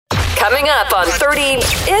Coming up on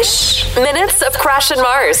 30-ish minutes of Crash and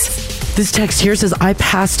Mars. This text here says, I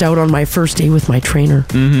passed out on my first day with my trainer.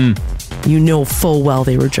 Mm-hmm. You know full well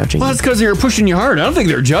they were judging Well, you. that's because they were pushing you hard. I don't think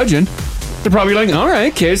they're judging. They're probably like, all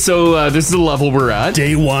right, okay, so this is the level we're at.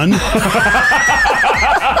 Day one.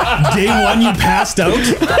 Day one, you passed out.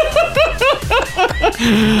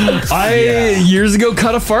 I years ago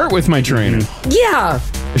cut a fart with my trainer. Yeah.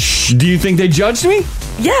 Do you think they judged me?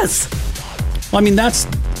 Yes. Well, I mean,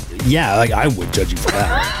 like I would judge you for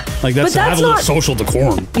that. Like But I that's have a little not- social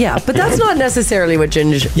decorum. Yeah, but that's not necessarily what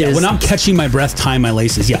Ginge Yeah, is. when I'm catching my breath, tying my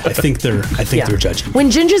laces, yeah, I think they're judging.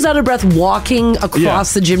 When Ginger's out of breath walking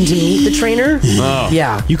across the gym to meet the trainer,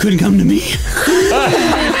 yeah. You couldn't come to me.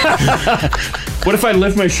 What if I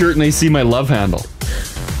lift my shirt and they see my love handle?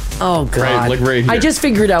 Oh, God. Right here. I just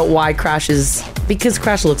figured out why Crash is... Because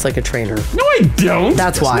Crash looks like a trainer. No, I don't.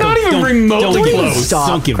 That's why. Not even remotely Don't even close. stop,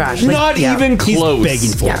 Don't give Crash. him Like, Not yeah. even close. He's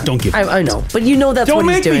begging for Yeah. it. Don't give. I know, but you know that's Don't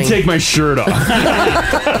what he's make doing. me take my shirt off.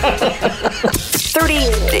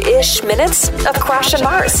 30-ish minutes of Crash and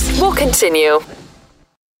Mars. We'll continue.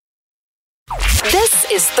 This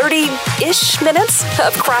is 30-ish minutes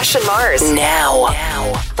of Crash and Mars. Now.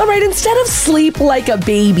 All right, instead of sleep like a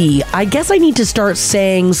baby, I guess I need to start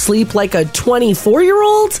saying sleep like a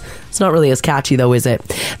 24-year-old. It's not really as catchy, though, is it?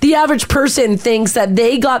 The average person thinks that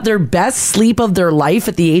they got their best sleep of their life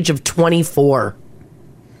at the age of 24.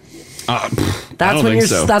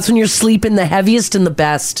 That's when you're sleeping the heaviest and the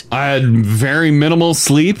best. I had very minimal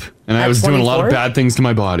sleep, and I At was doing a lot of 24? bad things to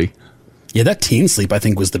my body. Yeah, that teen sleep I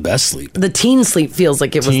think was the best sleep. The teen sleep feels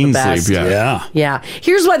like it was Teen the best. sleep, yeah. Yeah. Yeah.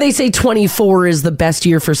 Here's why they say 24 is the best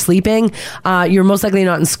year for sleeping. You're most likely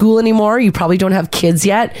not in school anymore. You probably don't have kids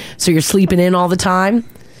yet, so you're sleeping in all the time.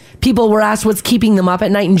 People were asked what's keeping them up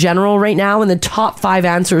at night in general right now, and the top 5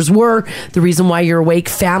 answers were the reason why you're awake: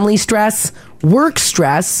 family stress, work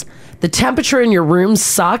stress, the temperature in your room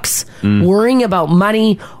sucks, worrying about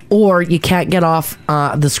money, or you can't get off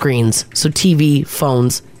the screens. So TV,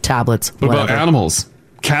 phones, tablets, What whatever. about animals?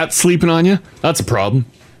 Cats sleeping on you? That's a problem.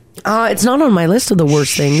 It's not on my list of the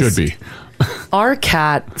worst things. Should be. Our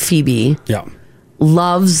cat, Phoebe, Yeah.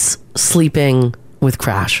 loves sleeping with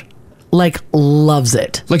Crash. Like, loves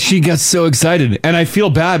it. Like, she gets so excited, and I feel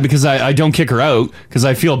bad because I don't kick her out because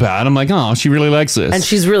I feel bad. I'm like, oh, she really likes this. And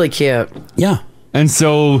she's really cute. Yeah. And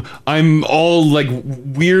so I'm all like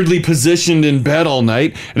weirdly positioned in bed all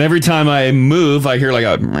night, and every time I move, I hear like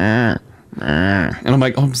a meh, meh. And I'm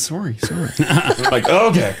like, oh, I'm sorry. I'm like,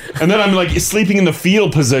 okay. And then I'm like sleeping in the fetal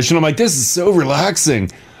position. I'm like, this is so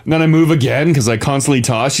relaxing. And then I move again because I constantly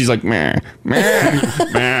toss. She's like, meh, meh,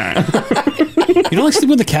 meh. You don't like sleeping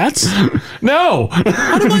with the cats? No.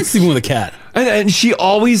 I don't mind sleeping with a cat. And she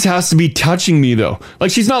always has to be touching me, though.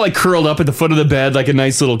 Like, she's not like curled up at the foot of the bed like a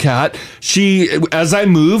nice little cat. As I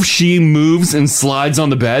move, she moves and slides on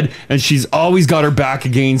the bed, and she's always got her back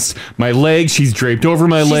against my leg. She's draped over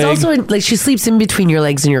my She's leg. also, like, she sleeps in between your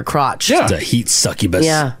legs and your crotch. Yeah. It's a heat succubus.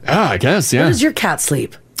 Yeah. I guess, Where yeah. does your cat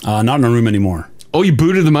sleep? Not in a room anymore. Oh, you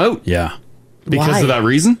booted them out? Yeah. Because Why? of that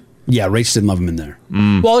reason? Yeah, Rach didn't love him in there.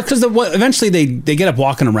 Well, because eventually they get up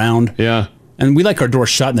walking around. Yeah. And we like our door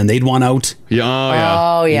shut, and then they'd want out. Yeah. Oh, yeah.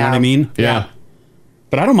 Oh, You yeah. know what I mean? Yeah.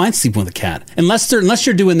 But I don't mind sleeping with a cat. Unless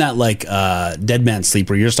you're doing that like dead man sleep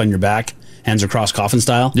where you're just on your back, hands across coffin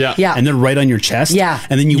style. Yeah. Yeah. And they're right on your chest. Yeah.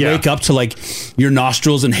 And then you Yeah. wake up to like your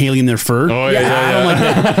nostrils inhaling their fur. Oh, yeah. I don't like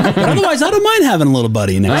that. But otherwise, I don't mind having a little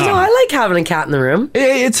buddy next I know, to me. I like having a cat in the room.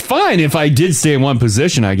 It's fine if I did stay in one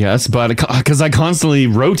position, I guess, but because I constantly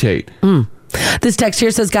rotate. This text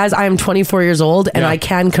here says, guys, I am 24 years old, and Yeah. I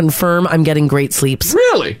can confirm I'm getting great sleeps.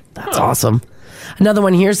 Really? That's awesome. Another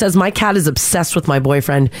one here says, my cat is obsessed with my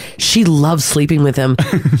boyfriend. She loves sleeping with him.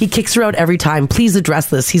 He kicks her out every time. Please address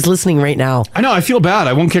this. He's listening right now. I know. I feel bad.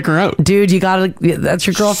 I won't kick her out. Dude, that's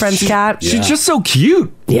your girlfrient's cat? She's just so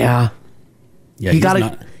cute. Yeah. Yeah, You he's gotta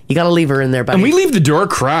not- leave her in there, buddy. And we leave the door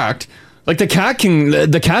cracked. Like the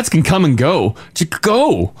cats can come and go. Just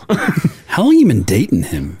go. How long you been dating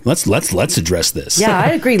him? Let's address this. Yeah, I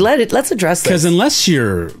agree. Let's address Because this. unless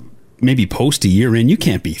you're maybe post a year in, you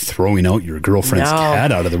can't be throwing out your girlfriend's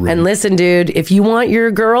cat out of the room. And listen, dude, if you want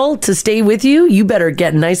your girl to stay with you, you better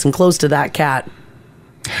get nice and close to that cat.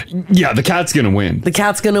 Yeah, the cat's gonna win. The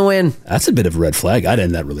cat's gonna win. That's a bit of a red flag. I'd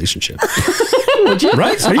end that relationship. Would you?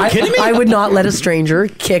 Right? Are you kidding me? I would not let a stranger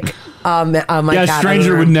kick my cat. Yeah, a out stranger of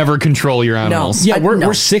the would room. never control your animals. Yeah, we're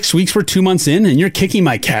no. 6 weeks, we're 2 months in, and you're kicking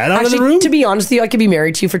my cat out of the room? To be honest with you, I could be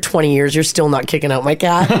married to you for 20 years. You're still not kicking out my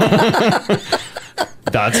cat.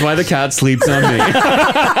 That's why the cat sleeps on me.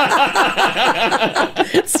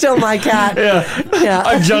 Still my cat. Yeah.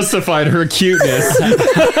 I've justified her cuteness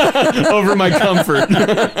over my comfort.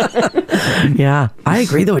 Yeah, I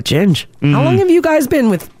agree though with Ginge. How long have you guys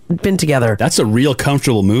been together? That's a real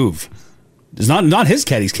comfortable move. It's not his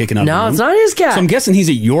cat he's kicking out of the No, room. it's not his cat. So I'm guessing he's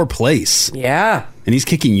at your place. Yeah. And he's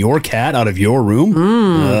kicking your cat out of your room?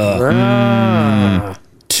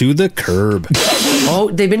 To the curb. Oh,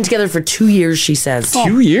 they've been together for 2 years, she says.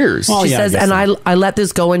 2 years. Oh, She yeah, I says, guess and so. I let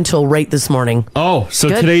this go until right this morning. Oh, so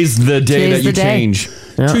Good. today's the day Today's that you the day. change.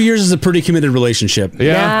 Yeah. 2 years is a pretty committed relationship.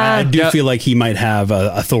 Yeah. I do Yeah. feel like he might have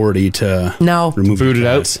authority to No. remove Boot the it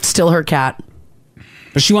out. cats. Still her cat.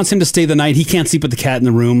 But she wants him to stay the night. He can't sleep with the cat in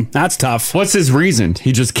the room. That's tough. What's his reason?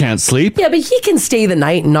 He just can't sleep? Yeah, but he can stay the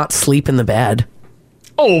night and not sleep in the bed.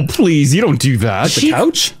 Oh, please, you don't do that. The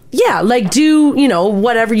couch? Yeah, like do,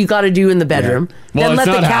 whatever you got to do in the bedroom. Well, then it's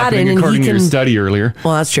let not the cat happening in and according he to can. your study earlier.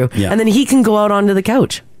 Well, that's true. Yeah. And then he can go out onto the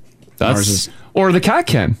couch. That's or the cat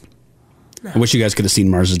can. I wish you guys could have seen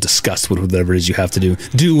Mars's disgust with whatever it is you have to do.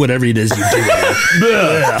 Do whatever it is you do.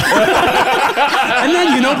 And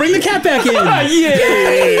then, bring the cat back in.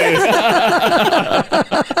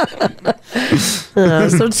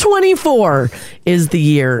 So 24 is the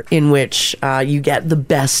year in which you get the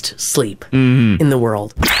best sleep in the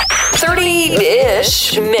world.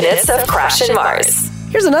 30-ish minutes of Crash and Mars.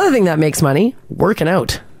 Here's another thing that makes money: working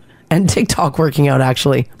out. And TikTok working out,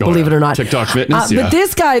 actually, believe it or not. TikTok fitness, yeah. But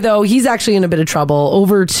this guy, though, he's actually in a bit of trouble.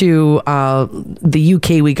 Over to the UK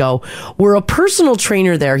we go, where a personal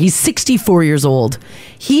trainer there, he's 64 years old.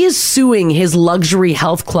 He is suing his luxury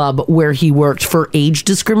health club where he worked for age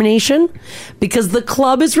discrimination because the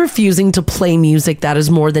club is refusing to play music that is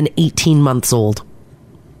more than 18 months old.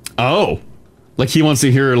 Oh. Like he wants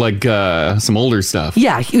to hear some older stuff.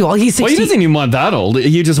 Yeah, he's 60. Well, he doesn't even want that old.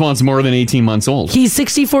 He just wants more than 18 months old. He's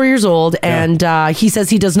 64 years old, and he says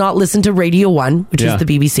he does not listen to Radio 1, which is the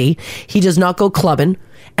BBC. He does not go clubbing,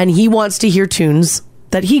 and he wants to hear tunes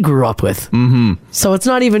that he grew up with. Mm-hmm. So it's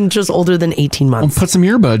not even just older than 18 months. Put some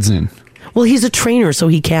earbuds in. Well, he's a trainer, so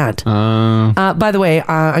he can't. By the way,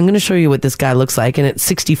 I'm going to show you what this guy looks like, and at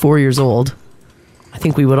 64 years old, I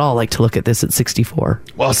think we would all like to look at this at 64.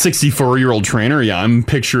 Well, 64-year-old trainer, yeah, I'm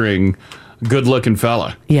picturing good-looking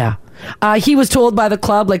fella. Yeah. He was told by the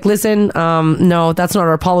club, listen, no, that's not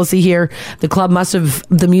our policy here.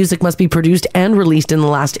 The music must be produced and released in the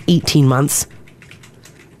last 18 months.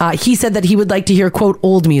 He said that he would like to hear, quote,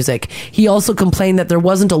 old music. He also complained that there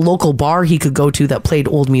wasn't a local bar he could go to that played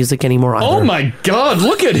old music anymore either. Oh my God,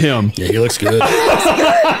 look at him. Yeah, he looks good.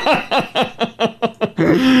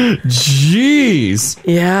 Jeez.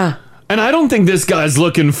 Yeah. And I don't think this guy's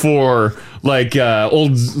looking for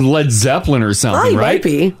old Led Zeppelin or something, He right? might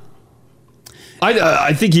be.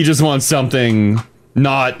 I think he just wants something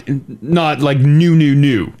not like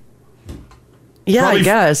new. Yeah, Probably- I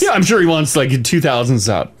guess. Yeah, I'm sure he wants 2000s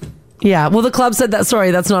out. Yeah. Well, the club said that. Sorry,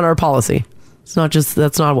 that's not our policy.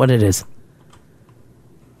 That's not what it is.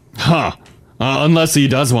 Huh. Unless he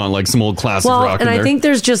does want some old classic rock and in I there. think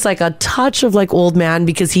there's just a touch of old man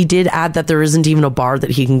because he did add that there isn't even a bar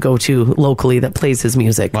that he can go to locally that plays his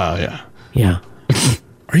music. Wow, yeah. Yeah.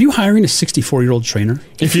 Are you hiring a 64-year-old trainer?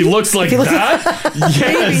 If he looks like that,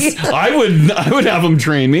 yes, I would have him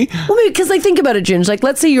train me. Well, maybe because think about it, Ginge.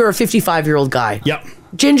 Let's say you're a 55-year-old guy. Yep.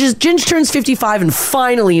 Ginge turns 55 and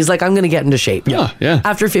finally he's like, I'm going to get into shape. Yeah.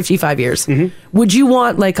 After 55 years. Would you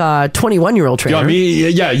want a 21-year-old trainer? Yeah, me.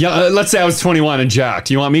 Yeah. Let's say I was 21 and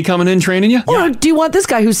jacked. You want me coming in training you? Or do you want this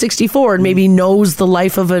guy who's 64 and maybe knows the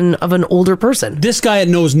life of an older person? This guy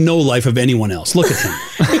knows no life of anyone else. Look at him.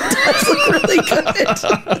 He does look really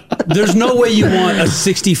good. There's no way you want a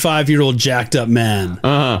 65-year-old jacked up man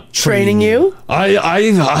Training you?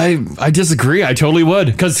 I disagree. I totally would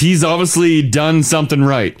because he's obviously done something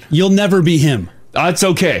right. You'll never be him. That's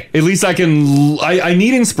okay. At least I can. I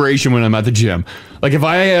need inspiration when I'm at the gym. If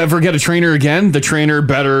I ever get a trainer again, the trainer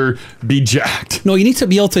better be jacked. No, you need to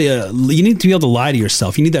be able to. You need to be able to lie to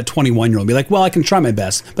yourself. You need that 21-year-old be like, well, I can try my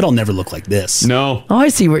best, but I'll never look like this. No. Oh, I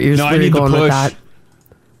see what you're I need going the push. with that.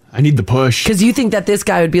 I need the push. Because you think that this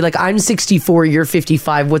guy would be like, I'm 64, you're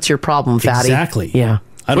 55. What's your problem, fatty? Exactly. Yeah.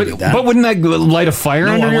 I don't need that. But wouldn't that light a fire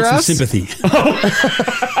No, under I your want ass? some sympathy.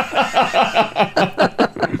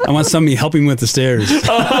 I want somebody helping me with the stairs.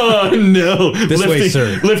 Oh no! This way,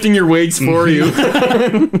 sir. Lifting your weights for you.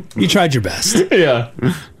 You tried your best. Yeah.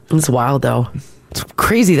 It's wild, though. It's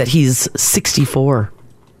crazy that he's 64.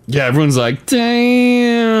 Yeah, everyone's like,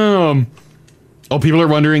 damn. Oh, people are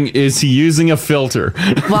wondering, is he using a filter?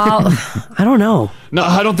 Well, I don't know. No,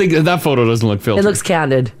 I don't think that photo doesn't look filtered. It looks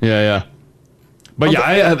candid. Yeah. But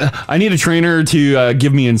yeah, I need a trainer to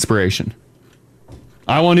give me inspiration.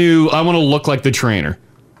 I want to look like the trainer.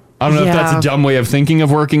 I don't know if that's a dumb way of thinking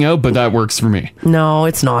of working out, but that works for me. No,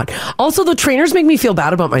 it's not. Also, the trainers make me feel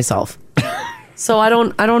bad about myself. So I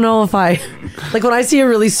don't know if I like when I see a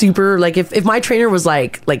really super like if my trainer was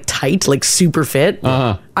like tight, like super fit,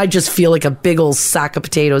 I just feel like a big old sack of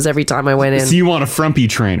potatoes every time I went in. So you want a frumpy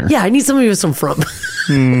trainer? Yeah, I need somebody with some frump.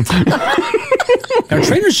 Our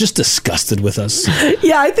trainer's just disgusted with us.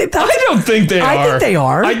 Yeah, I think that. I don't think they are. I think they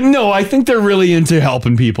are. I think they're really into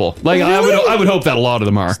helping people. Like Really? I would hope that a lot of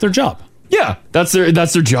them are. It's their job. Yeah, that's their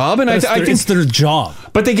job, and I think it's their job.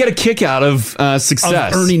 But they get a kick out of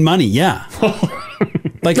success, Of earning money. Yeah.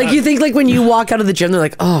 Like you think like when you walk out of the gym, they're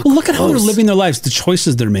like, oh, Look at how they're living their lives, the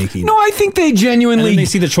choices they're making. No, I think they And genuinely. then they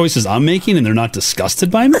see the choices I'm making and they're not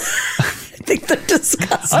disgusted by me. I think they're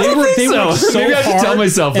disgusting. I don't think so. work so Maybe I should hard tell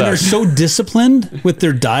myself and that. they're so disciplined with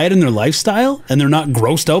their diet and their lifestyle and they're not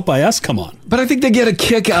grossed out by us. Come on. But I think they get a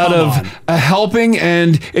kick out Come of on. helping,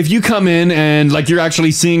 and if you come in and like you're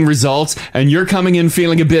actually seeing results and you're coming in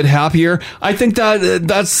feeling a bit happier, I think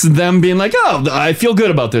that's them being like, oh, I feel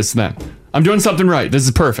good about this then. I'm doing something right. This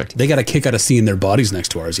is perfect. They got a kick out of seeing their bodies next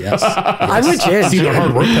to ours, yes. I'm with you. See their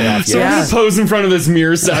hard work pay off. So we're Yeah. gonna pose in front of this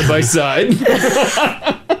mirror side by side.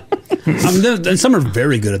 And some are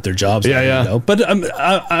very good at their jobs. Yeah, yeah. You know? But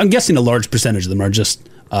I'm guessing a large percentage of them are just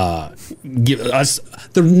give us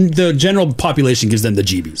the general population gives them the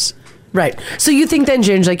GBs. Right. So you think then,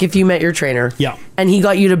 Ginge, like if you met your trainer, Yeah. and he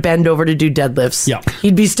got you to bend over to do deadlifts, Yeah.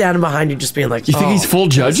 he'd be standing behind you, just being like, You think "Oh." he's full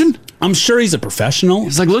judging? I'm sure he's a professional.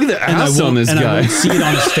 It's like, look at the and I ass on won't- this and I guy. won't see it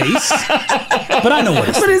on his face. But I know what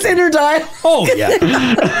it's. But his inner dialogue. Oh yeah,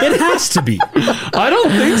 it has to be. I don't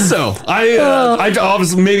think so. I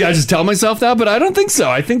obviously maybe I just tell myself that, but I don't think so.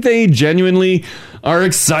 I think they genuinely are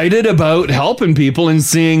excited about helping people and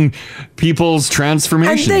seeing people's And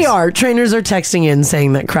transformations. they are. Trainers are texting in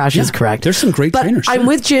saying that Crash is correct. There's some great but trainers. I'm sure.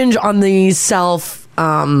 with Ginge on the self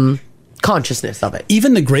consciousness of it.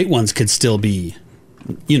 Even the great ones could still be,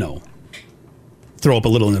 throw up a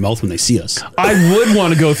little in their mouth when they see us. I would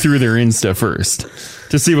want to go through their Insta first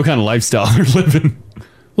to see what kind of lifestyle they're living.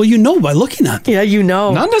 Well, you know by looking at them. Yeah, you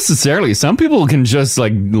know. Not necessarily. Some people can just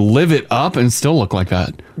like live it up and still look like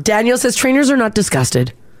that. Daniel says trainers are not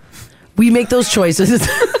disgusted. We make those choices.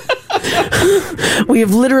 We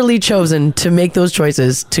have literally chosen to make those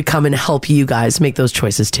choices to come and help you guys make those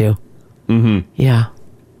choices too. Mm-hmm. Yeah.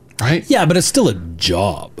 Right? Yeah, but it's still a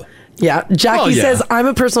job. Yeah. Jackie Well, yeah. says, I'm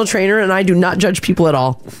a personal trainer and I do not judge people at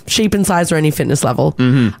all, shape and size or any fitness level.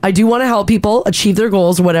 Mm-hmm. I do want to help people achieve their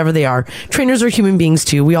goals, whatever they are. Trainers are human beings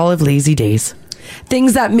too. We all have lazy days.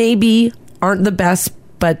 Things that maybe aren't the best,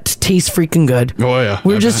 but taste freaking good. Oh, yeah.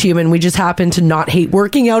 We're just human. We just happen to not hate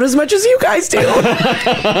working out as much as you guys do.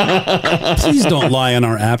 Please don't lie on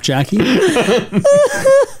our app, Jackie.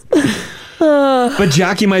 But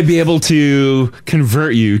Jackie might be able to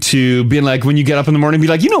convert you to being like, when you get up in the morning, be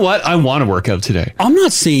like, you know what? I want to work out today. I'm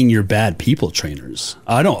not saying you're bad people trainers.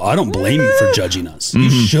 I don't blame you for judging us. You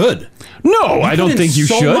should. No, I don't Put in think you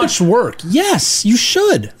so should. much work. Yes, you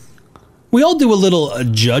should. We all do a little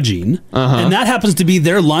judging, and that happens to be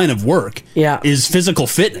their line of work. Yeah. Is physical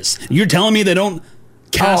fitness. You're telling me they don't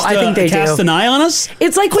cast, I think they cast do. an eye on us?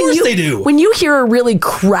 It's like Of when course you they do. when you hear a really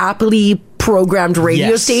crappily programmed radio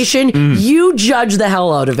Yes. station, you judge the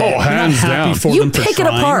hell out of it. Oh, hands happy down. for You them for pick it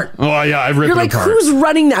trying. apart. Oh, yeah, I've ripped You're it like, apart. who's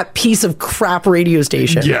running that piece of crap radio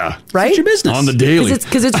station? Yeah. Right? It's your business. On the daily.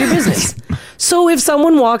 Because it's your business. So if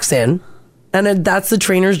someone walks in and that's the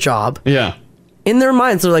trainer's job, Yeah. in their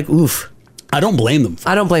minds, they're like, oof. I don't blame them.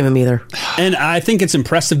 I don't blame him either. And I think it's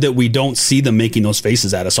impressive that we don't see them making those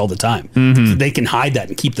faces at us all the time. They can hide that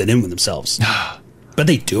and keep that in with themselves. But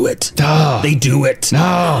they do it. They do it.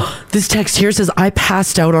 This text here says, I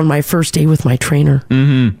passed out on my first day with my trainer.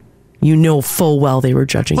 Mm-hmm. You know full well they were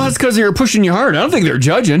judging Well, me. that's because they were pushing you hard. I don't think they're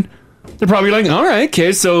judging. They're probably like, all right,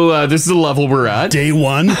 okay, so this is the level we're at. Day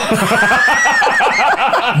one.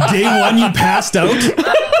 Day one, you passed out.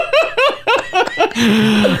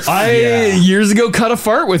 I years ago cut a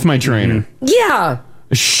fart with my trainer. Yeah.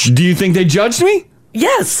 Do you think they judged me?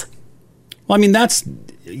 Yes. Well, I mean,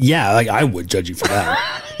 like I would judge you for that.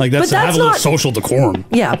 Like But I have that's a little not- social decorum.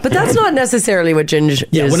 Yeah, but that's not necessarily what Ginge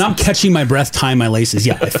Yeah, is. when I'm catching my breath, tying my laces,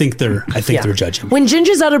 I think they're judging. When Ginge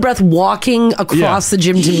is out of breath walking across the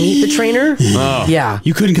gym to meet the trainer, yeah.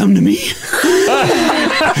 You couldn't come to me.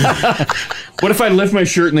 What if I lift my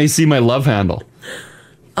shirt and they see my love handle?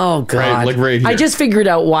 Oh God! Right here. I just figured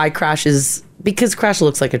out why Crash is because Crash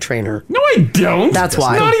looks like a trainer. No, I don't. That's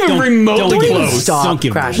why. Not even Don't- remotely don't even close. stop, Don't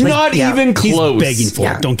give Crash. him Like, Not yeah. even He's close. begging for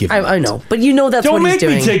Yeah, it. Don't give him I know, but you know that's Don't what he's make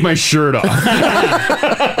doing. me take my shirt off.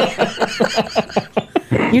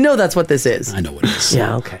 You know that's what this is. I know what it is.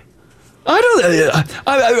 Yeah. Okay. I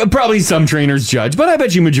don't. Probably some trainers judge, but I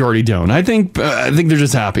bet you majority don't. I think they're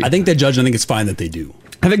just happy. I think they judge. I think it's fine that they do.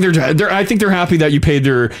 I think they're happy that you paid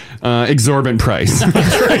their exorbitant price.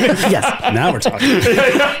 Yes. Now we're talking.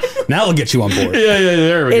 Now we'll get you on board. Yeah,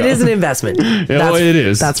 there we go. It is an investment. well, it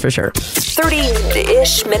is. That's for sure.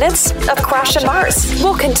 30-ish minutes of Crash and Mars.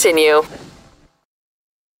 We'll continue.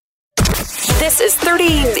 This is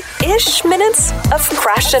 30-ish minutes of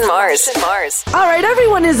Crash and Mars. All right,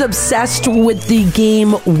 everyone is obsessed with the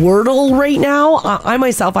game Wordle right now. I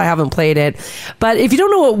myself, I haven't played it, but if you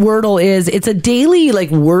don't know what Wordle is, it's a daily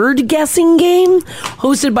word guessing game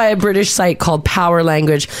hosted by a British site called Power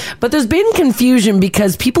Language. But there's been confusion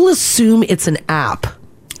because people assume it's an app.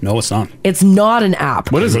 No, it's not. It's not an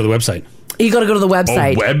app. What is Go it? to the website. You got to go to the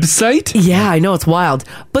website. A website? Yeah, I know, it's wild.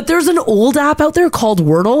 But there's an old app out there called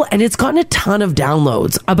Wordle, and it's gotten a ton of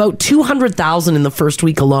downloads, about 200,000 in the first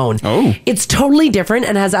week alone. Oh. It's totally different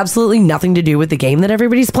and has absolutely nothing to do with the game that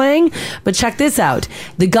everybody's playing. But check this out.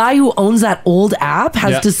 The guy who owns that old app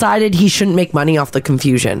has decided he shouldn't make money off the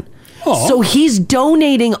confusion. Aw. So he's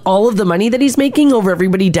donating all of the money that he's making over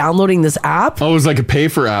everybody downloading this app. Oh, it was like a pay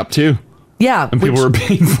for app too, Yeah. and people were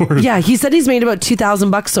paying for it. Yeah, he said he's made about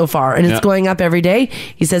 $2,000 so far, and it's Yeah. going up every day.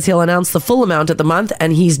 He says he'll announce the full amount at the month,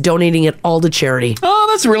 and he's donating it all to charity. Oh,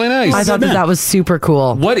 that's really nice. I thought that was super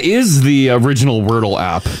cool. What is the original Wordle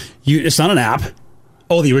app? It's not an app.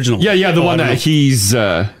 Oh, the original. Yeah, the Oh, one I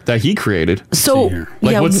don't that he created. So, here.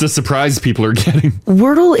 yeah, What's the surprise people are getting?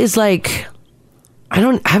 Wordle is like,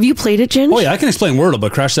 have you played it, Ginge? know. Oh yeah, I can explain Wordle,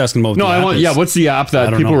 but Crash is asking about. No, the I app want. is. Yeah, what's the app I that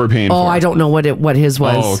don't people know. were paying for? Oh, I don't know what his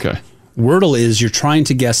was. Oh, okay. Wordle is you're trying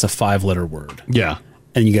to guess a 5-letter word, Yeah.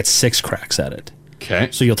 and you get 6 cracks at it. Okay.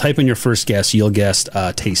 So you'll type in your first guess. You'll guess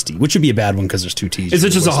tasty, which would be a bad one because there's 2 T's. Is it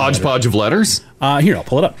just a What's the letter? hodgepodge of letters? Here, I'll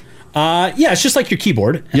pull it up. Yeah, it's just like your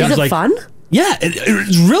keyboard. Yeah. Is It's it like, fun? Yeah,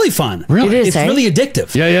 it's really fun. Really? It is, It's eh? really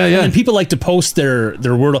addictive. Yeah. And then people like to post their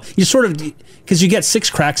Wordle. You sort of, because you get 6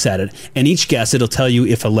 cracks at it, and each guess it'll tell you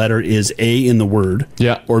if a letter is A in the word,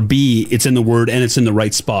 Yeah. or B, it's in the word and it's in the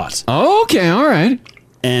right spot. Oh, okay. All right.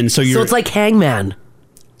 And so you're So it's like Hangman,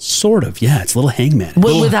 sort of, yeah, it's a little hangman.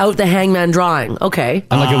 without the Hangman drawing. Okay.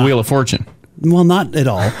 And like a Wheel of Fortune. Well, not at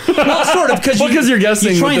all. Well, sort of, because Well, 'cause you're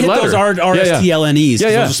guessing You try and with hit the those letter. RSTLNEs, Yeah,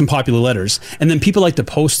 yeah. those are some popular letters. And then people like to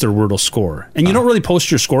post their Wordle score. And you don't really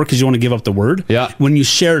post your score because you want to give up the word. Yeah. When you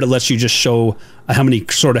share it, it lets you just show how many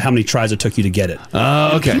tries it took you to get it.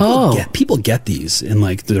 Okay. People get these in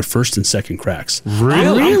like their first and second cracks.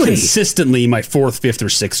 Really? I'm consistently my 4th, 5th, or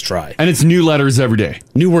 6th try. And it's new letters every day.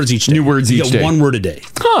 New words each day. New words You each get day. 1 word a day.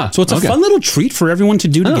 Huh, So it's a okay. fun little treat for everyone to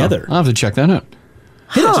do together. I'll have to check that out.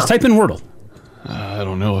 Hit it, just type in Wordle. I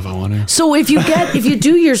don't know if I want to. So if you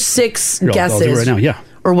do your 6 Here, I'll guesses do it right now, yeah.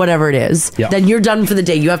 or whatever it is, Yeah. then you're done for the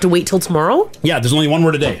day. You have to wait till tomorrow? Yeah, there's only 1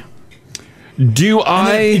 word a day. Do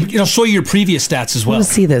I? It'll show you your previous stats as well. Let's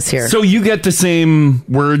see this here. So you get the same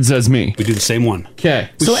words as me. We do the same one. Okay.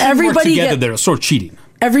 We So should work everybody together get- there. It's sort of cheating.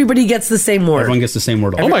 Everybody gets the same word. Everyone gets the same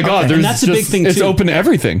word. Oh my God! Okay. There's And that's a big thing, It's too. open to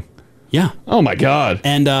everything. Yeah. Oh my God!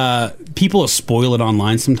 And people spoil it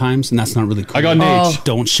online sometimes, and that's not really cool. I got an H.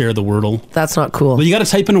 Don't share the Wordle. That's not cool. Well, you got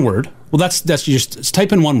to type in a word. Well, that's just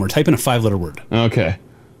type in 1 word. Type in a 5-letter word. Okay.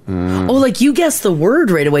 Oh, like you guess the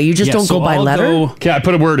word right away. You just Yeah, don't so go by I'll letter? go Okay, I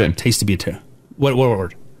put a word in. tasty be What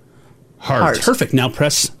word? Heart. Perfect. Now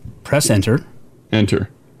press enter. Enter.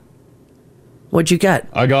 What'd you get?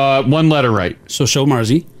 I got 1 letter right. So show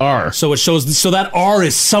Marzi. R. So it shows. So that R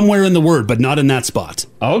is somewhere in the word, but not in that spot.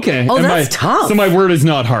 Okay. Oh, And that's tough. So my word is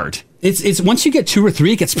not heart. It's once you get 2 or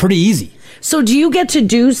 3, it gets pretty easy. So do you get to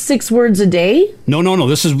do 6 words a day? No.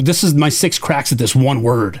 This is my 6 cracks at this 1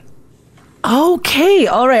 word. Okay.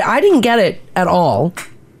 All right. I didn't get it at all.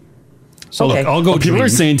 So Okay. look, I'll go. People dream. are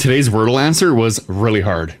saying today's Wordle answer was really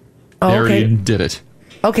hard. Oh, They already okay. did it.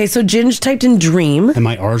 Okay. So Ginge typed in dream And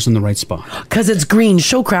my R's in the right spot. because it's green.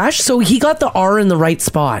 Show Crash. So he got the R in the right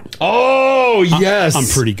spot. Oh yes, I'm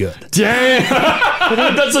pretty good. Damn,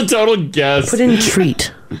 that's a total guess. Put in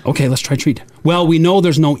treat. Okay, let's try treat. Well, we know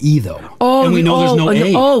there's no E though. Oh, and we know there's no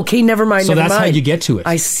A. Oh, okay. Never mind. So never that's how mind. you get to it.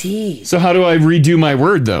 I see. So how do I redo my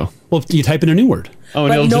word though? Well, you type in a new word. Oh,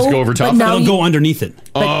 and But it'll just no- go over but top. now It'll you- go underneath it.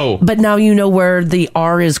 Oh, But now you know where the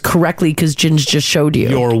R is correctly because Ginge just showed you.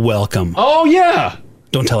 You're welcome. oh yeah.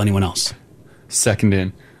 Don't tell anyone else. Second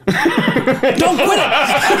in. Don't quit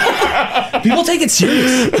it. People take it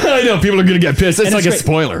serious. I know people are going to get pissed. It's And like a great.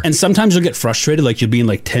 spoiler. And sometimes you'll get frustrated, like you'll be in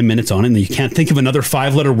like 10 minutes on it and you can't think of another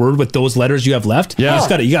 5-letter word with those letters you have left. Yeah.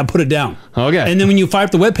 You got to put it down. Okay. And then when you fire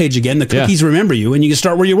up the webpage again, the cookies remember you and you can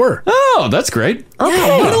start where you were. Oh, that's great. Okay.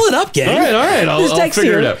 Yeah, muddle it up, gang. All right. This I'll text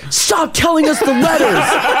figure here, it out. stop telling us the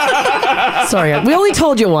letters. Sorry, we only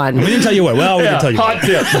told you one. We didn't tell you what. Well, we didn't tell you Hot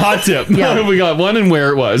tip. Hot tip. Yeah. We got one and where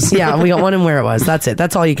it was. Yeah, we got one and where it was. That's it.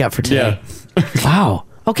 That's all you got for today. Yeah. Wow.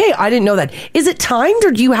 Okay, I didn't know that. Is it timed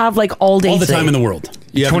or do you have like all day? all the thing? time in the world.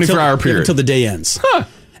 You have 24-hour until- period. until the day ends. Huh.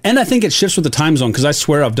 And I think it shifts with the time zone because I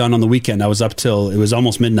swear I've done on the weekend. I was up till it was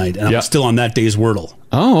almost midnight and I Yeah. was still on that day's Wordle.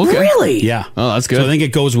 Oh, okay. Really? Yeah. Oh, that's good. So I think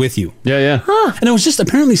it goes with you. Yeah. And it was just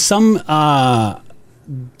apparently some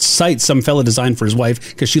site some fella designed for his wife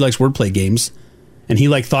because she likes wordplay games, and he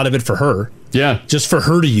like thought of it for her, Yeah. just for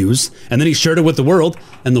her to use, and then he shared it with the world,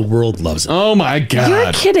 and the world loves it. Oh my God.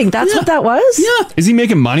 You're kidding. That's what that was? Yeah, Is he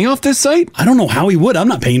making money off this site? I don't know how he would. I'm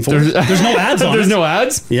not paying for it. There's no ads on There's it. no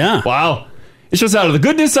ads? Yeah. Wow. It's just out of the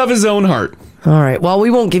goodness of his own heart. All right. Well, we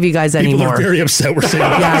won't give you guys any People more. are very upset. We're saying,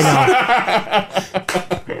 Yeah, I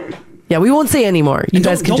know. Yeah, we won't say any more. You and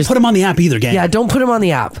guys don't, can don't just put him on the app either, gang. Yeah, don't put him on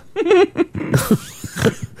the app.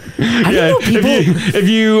 I didn't know people. If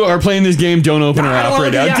you are playing this game, don't open our app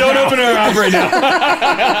right now. Don't open our app right now.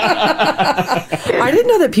 I didn't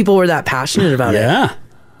know that people were that passionate about it. Yeah.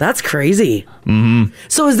 That's crazy. Mm-hmm.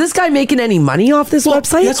 So is this guy making any money off this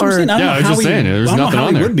website? That's what I'm saying. I don't Yeah, know I was how just he- saying, there's I don't know nothing how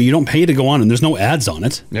on he there. would be. You don't pay to go on, and there's no ads on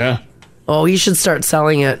it. Yeah. Oh, he should start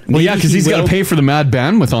selling it. Well, yeah, because he he's got to will. pay for the mad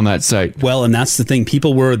bandwidth on that site. Well, and that's the thing.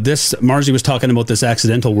 People were Marzi was talking about this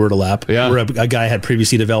accidental Wordle app, Yeah. where a guy had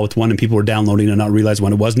previously developed one, and people were downloading and not realize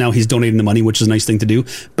when it was. Now he's donating the money, which is a nice thing to do.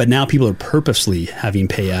 But now people are purposely having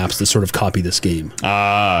pay apps that sort of copy this game,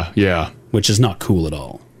 Yeah. which is not cool at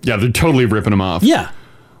all. Yeah, they're totally ripping him off. Yeah,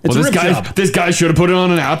 it's Well, a rip job. this guy should have put it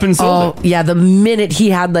on an app and sold Oh, yeah. The minute he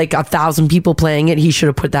had like 1,000 people playing it, he should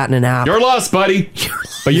have put that in an app. it. Your loss, buddy.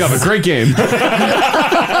 But you have a great game. Well,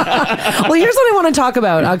 here's what I want to talk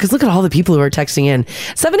about because look at all the people who are texting in.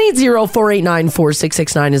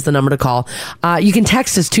 780-489-4669 is the number to call. You can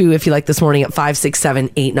text us too if you like this morning at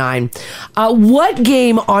 56789. What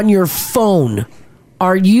game on your phone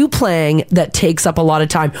are you playing that takes up a lot of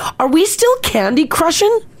time? Are we still Candy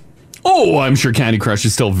Crushing? Oh, I'm sure Candy Crush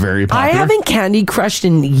is still very popular. I haven't Candy Crushed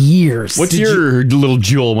in years. What's your little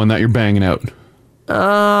jewel one that you're banging out?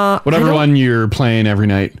 Whatever one you're playing every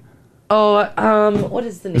night. What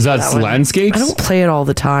is the name Is of that one? Landscapes? I don't play it all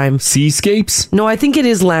the time. Seascapes? No, I think it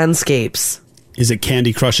is Landscapes. Is it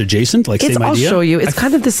Candy Crush adjacent? Like same I'll idea? show you. It's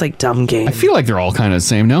kind of this like dumb game. I feel like they're all kind of the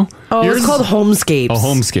same, no? Oh, Yours it's is- called Homescapes. Oh,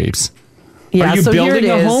 Homescapes. Yeah, Are you so here it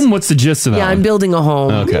building a is. home? What's the gist of that Yeah, I'm one? building a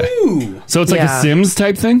home. Okay. So it's like Yeah. a Sims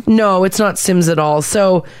type thing? No, it's not Sims at all.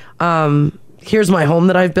 So, here's my home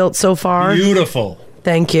that I've built so far. Beautiful.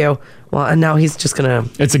 Thank you. Well, and now he's just gonna.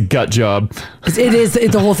 It's a gut job.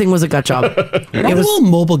 The whole thing was a gut job. Why do all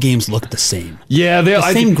mobile games look the same? Yeah, they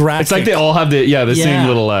same graphic. It's like they all have the Yeah. same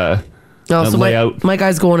little Oh, so layout. my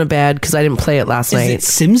guy's going to bed because I didn't play it last Is night. it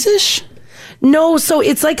Sims-ish? No, so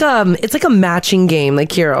it's like a matching game.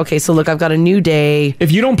 Like here, okay, so look, I've got a new day.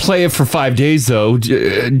 If you don't play it for 5 days, though,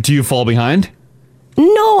 do you fall behind?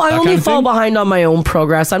 No, I That only kind of fall thing? behind on my own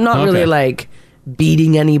progress. I'm not Okay. really like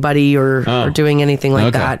beating anybody or doing anything like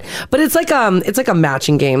Okay. that. But it's like a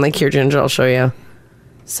matching game. Like here, Ginger, I'll show you.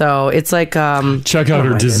 So it's like Check out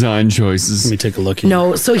her my design choices. Let me take a look here.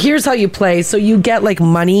 No, so here's how you play. So you get like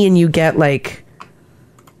money and you get like,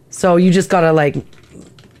 so you just gotta like,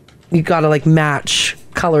 match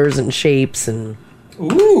colors and shapes and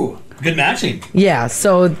Ooh, good matching. yeah.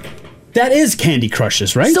 So That is Candy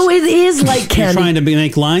Crushes, right? it is like You're Candy. trying to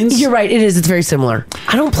make lines? You're right. It is. It's very similar.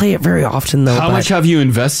 I don't play it very often though. How but- much have you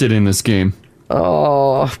invested in this game?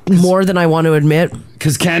 more than I want to admit.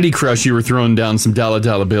 Because Candy Crush, you were throwing down some dollar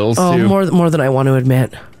bills Oh, too, more than I want to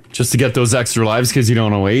admit. just to get those extra lives because you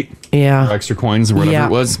don't want to wait. Yeah. Or extra coins or whatever Yeah.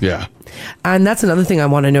 it was. Yeah. And that's another thing I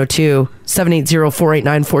want to know too.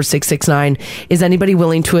 780-489-4669. Is anybody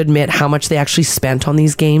willing to admit how much they actually spent on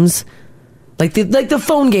these games? Like the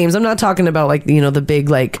phone games. I'm not talking about like, the big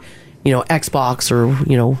like, Xbox or,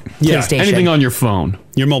 PlayStation. Anything on your phone.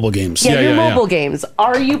 Your mobile games. Yeah, your mobile games.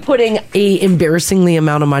 Are you putting a embarrassingly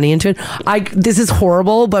amount of money into it? This is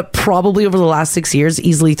horrible, but probably over the last 6 years,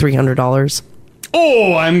 easily $300.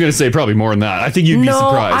 Oh, I'm going to say probably more than that. I think you'd be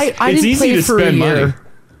surprised. I It's didn't play easy to it for a spend year. money.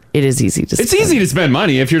 It is easy to. It's easy to spend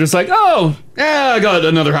money if you're just like, oh, yeah, I got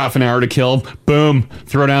another half an hour to kill. Boom,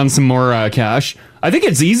 throw down some more cash. I think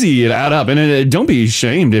it's easy to add up, and don't be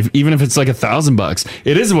ashamed even if it's like $1,000.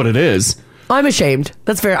 It is what it is. I'm ashamed.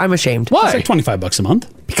 I'm ashamed. Why? It's like $25 a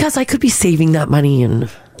month. Because I could be saving that money and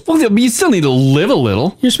Well, you still need to live a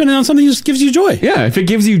little. You're spending on something that just gives you joy. Yeah, if it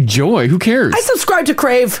gives you joy, who cares? I subscribe to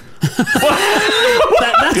Crave.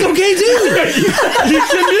 That's okay too. You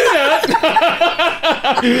can do that.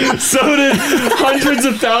 So did hundreds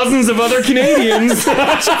of thousands of other Canadians.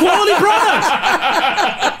 It's a quality product.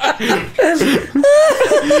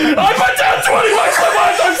 I put down 20 bucks a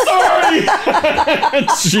month. I'm sorry.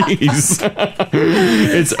 Jeez.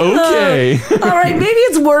 It's okay. All right, maybe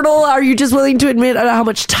it's Wordle. Are you just willing to admit how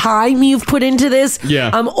much time you've put into this?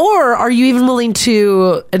 Yeah. Or are you even willing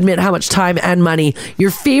to admit how much time and money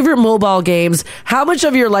your favorite mobile games, how much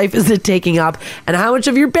of your life is it taking up, and how much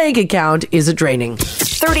of your bank account is it draining?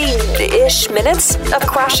 30-ish minutes of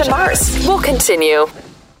Crash and Mars. We'll continue.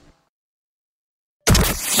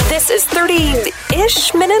 This is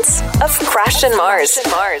 30-ish minutes of Crash and Mars.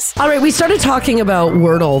 All right, we started talking about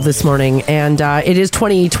Wordle this morning, and it is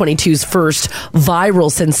 2022's first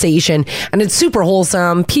viral sensation, and it's super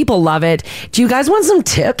wholesome. People love it. Do you guys want some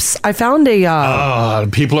tips? I found a...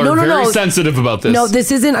 People are very sensitive about this. No,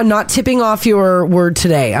 this isn't... I'm not tipping off your word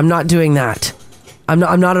today. I'm not doing that. I'm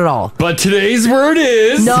not at all. But today's word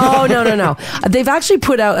is... No. They've actually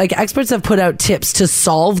put out, experts have put out tips to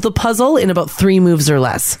solve the puzzle in about 3 moves or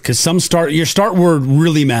less. Because your start word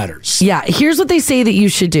really matters. Yeah, here's what they say that you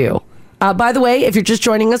should do. By the way, if you're just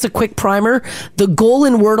joining us, a quick primer. The goal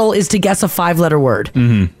in Wordle is to guess a 5-letter word.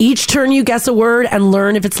 Mm-hmm. Each turn you guess a word and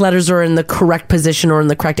learn if its letters are in the correct position or in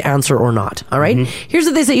the correct answer or not. All right? Mm-hmm. Here's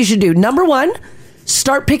what they say you should do. Number 1,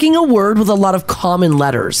 start picking a word with a lot of common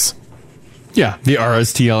letters. Yeah, the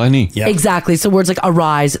RSTLNE. Yep. Exactly. So words like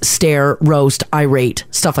arise, stare, roast, irate,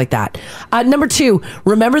 stuff like that. Number 2,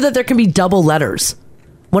 remember that there can be double letters.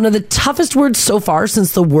 One of the toughest words so far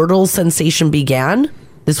since the Wordle sensation began,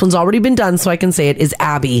 this one's already been done, so I can say it, is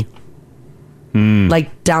Abbey.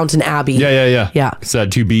 Like Downton Abbey. Yeah. It's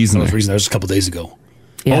had 2 B's in there. That was a couple days ago.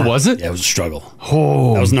 Yeah. Oh, was it? Yeah, it was a struggle.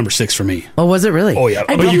 Oh. That was number 6 for me. Oh, was it really? Oh, yeah.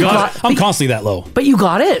 But you got it. I'm constantly that low. But you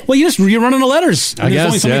got it. Well, you're running the letters. I guess, there's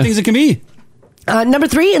only so many things it can be. Number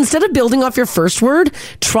 3, instead of building off your first word,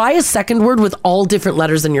 try a second word with all different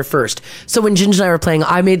letters than your first. So when Ginger and I were playing,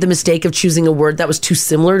 I made the mistake of choosing a word that was too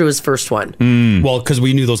similar to his first one. Well, because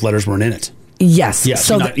we knew those letters weren't in it. Yes. Yeah,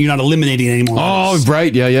 so you're not eliminating any more letters. Oh,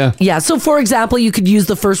 right. Yeah. Yeah, so for example, you could use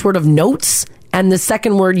the first word of notes and the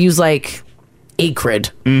second word use like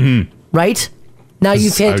acrid. Mm-hmm. Right? Now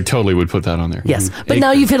you've hit... I totally would put that on there. Yes. But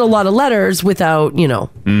now you've hit a lot of letters without,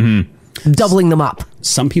 doubling them up.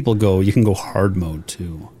 Some people you can go hard mode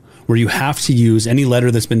too, where you have to use any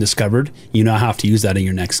letter that's been discovered. You now have to use that in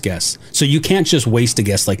your next guess. So you can't just waste a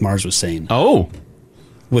guess like Mars was saying. Oh.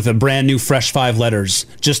 With a brand new fresh 5 letters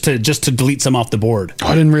just to delete some off the board.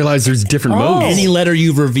 I didn't realize there's different modes. Any letter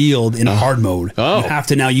you've revealed in hard mode, you have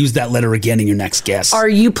to now use that letter again in your next guess. Are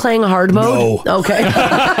you playing hard mode? No. Okay.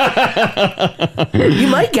 You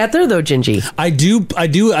might get there though, Gingy. I do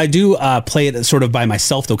play it sort of by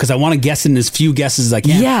myself though, because I want to guess in as few guesses as I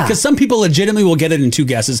can. Yeah. Because some people legitimately will get it in 2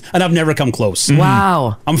 guesses, and I've never come close.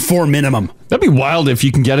 Wow. I'm 4 minimum. That'd be wild if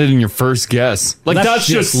you can get it in your first guess. Like that's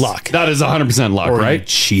just luck. That is 100% luck, Or you right?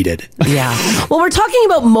 cheated. Yeah. Well, we're talking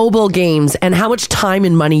about mobile games and how much time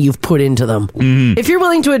and money you've put into them. Mm-hmm. If you're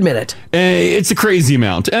willing to admit it. It's a crazy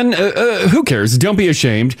amount. And who cares? Don't be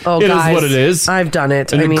ashamed. Oh, it guys, is what it is. I've done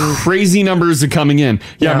it. And crazy numbers are coming in.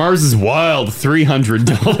 Yeah, Mars is wild. $300.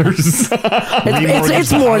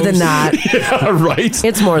 It's more than that. Yeah, right.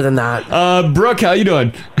 It's more than that. Brooke, how you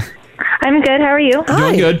doing? I'm good. How are you?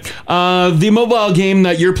 Hi. Doing good. The mobile game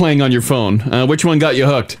that you're playing on your phone, which one got you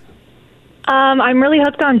hooked? I'm really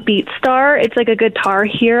hooked on BeatStar. It's like a Guitar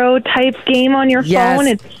Hero type game on your phone.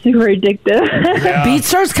 It's super addictive. Yeah.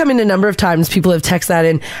 BeatStar's come in a number of times. People have texted that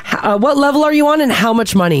in. What level are you on and how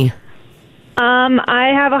much money?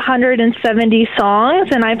 I have 170 songs,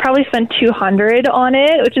 and I probably spent 200 on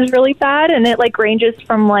it, which is really bad. And it ranges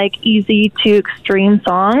from easy to extreme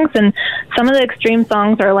songs, and some of the extreme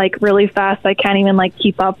songs are really fast. I can't even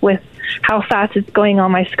keep up with how fast it's going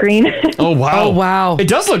on my screen. Oh wow! Oh wow! It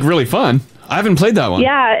does look really fun. I haven't played that one.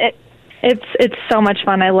 Yeah, it's so much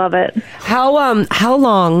fun. I love it. How long how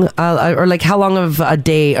long of a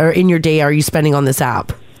day or in your day are you spending on this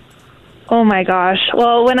app? Oh my gosh.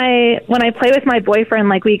 Well, when I play with my boyfriend,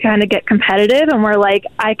 we kind of get competitive, and we're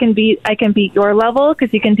I can beat your level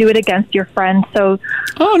because you can do it against your friends. So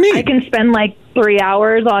neat. I can spend 3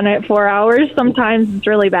 hours on it, 4 hours. Sometimes it's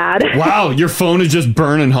really bad. Wow, your phone is just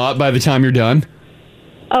burning hot by the time you're done.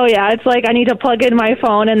 Oh yeah, it's I need to plug in my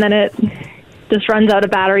phone, and then just runs out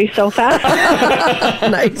of battery so fast.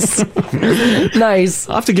 Nice.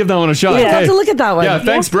 I'll have to give that one a shot. Yeah, I'll have to look at that one. Yeah,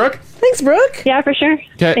 thanks, Brooke. Thanks, Brooke. Yeah, for sure.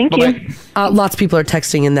 Okay, Thank bye-bye. you. Lots of people are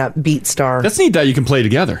texting in that Beat Star. That's neat that you can play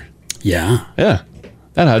together. Yeah. Yeah.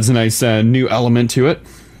 That adds a nice new element to it.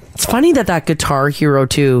 It's funny that Guitar Hero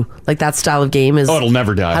 2, like that style of game, it'll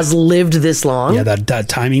never die. has lived this long. Yeah, that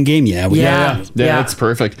timing game. Yeah. Yeah. It's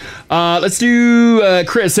perfect. Let's do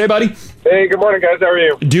Chris. Hey, buddy. Hey, good morning, guys. How are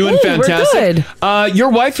you? Doing fantastic. Your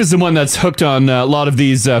wife is the one that's hooked on a lot of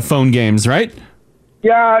these phone games, right?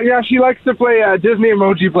 Yeah, she likes to play Disney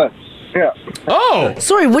Emoji Blitz. Yeah. Oh!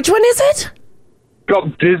 Sorry, which one is it? It's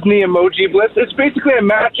called Disney Emoji Blitz. It's basically a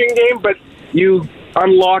matching game, but you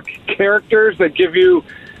unlock characters that give you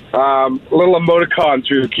little emoticons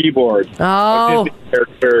through the keyboard. Oh. Disney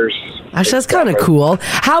characters. Actually, that's kind of cool.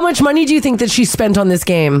 How much money do you think that she spent on this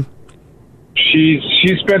game? She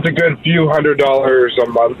spent a good few $100 a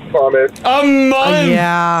month on it. A month?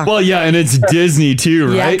 Yeah. Well, yeah, and it's Disney too,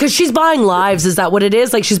 right? Yeah, because she's buying lives. Is that what it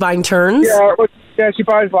is? Like she's buying turns? Yeah, she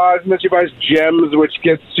buys lives, and then she buys gems, which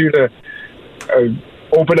gets you to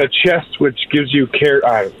open a chest, which gives you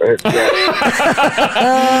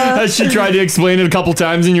Has she tried to explain it a couple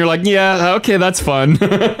times, and you're like, yeah, okay, that's fun.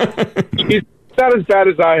 She's not as bad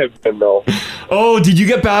as I have been, though. Oh, did you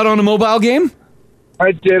get bad on a mobile game?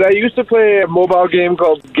 I did. I used to play a mobile game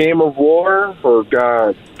called Game of War, or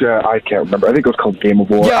I can't remember. I think it was called Game of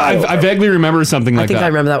War. Yeah, I vaguely remember something like that. I think I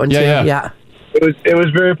remember that one too. Yeah. It was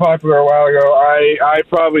very popular a while ago. I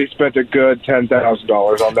probably spent a good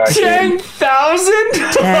 $10,000 on that game.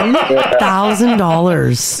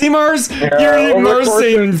 $10,000. See, Mars, you're Mars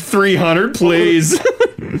saying 300, please.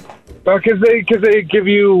 Because they give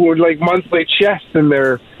you like monthly chests, and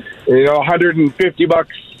they're $150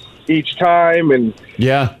 each time, and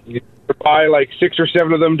you buy like 6 or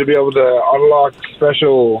 7 of them to be able to unlock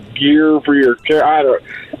special gear for your character.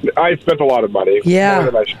 I spent a lot of money. Yeah.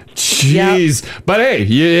 More than I should. Jeez. But hey,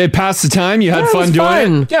 it passed the time. You had fun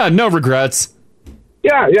doing it. Yeah, no regrets.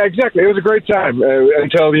 Yeah, exactly. It was a great time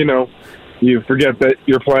until, you forget that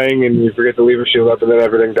you're playing, and you forget to leave a shield up, and then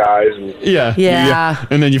everything dies. And Yeah.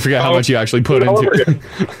 And then you forget how much you actually put into it.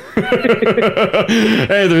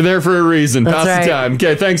 Hey, they're there for a reason. That's Pass right. the time.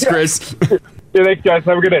 Okay, thanks, Chris. Yeah, thanks, guys.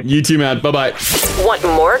 Have a good day. You too, Matt. Bye-bye. Want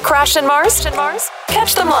more Crash and Mars?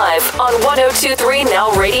 Catch them live on 102.3 Now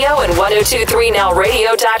Radio and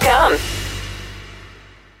 102.3nowradio.com.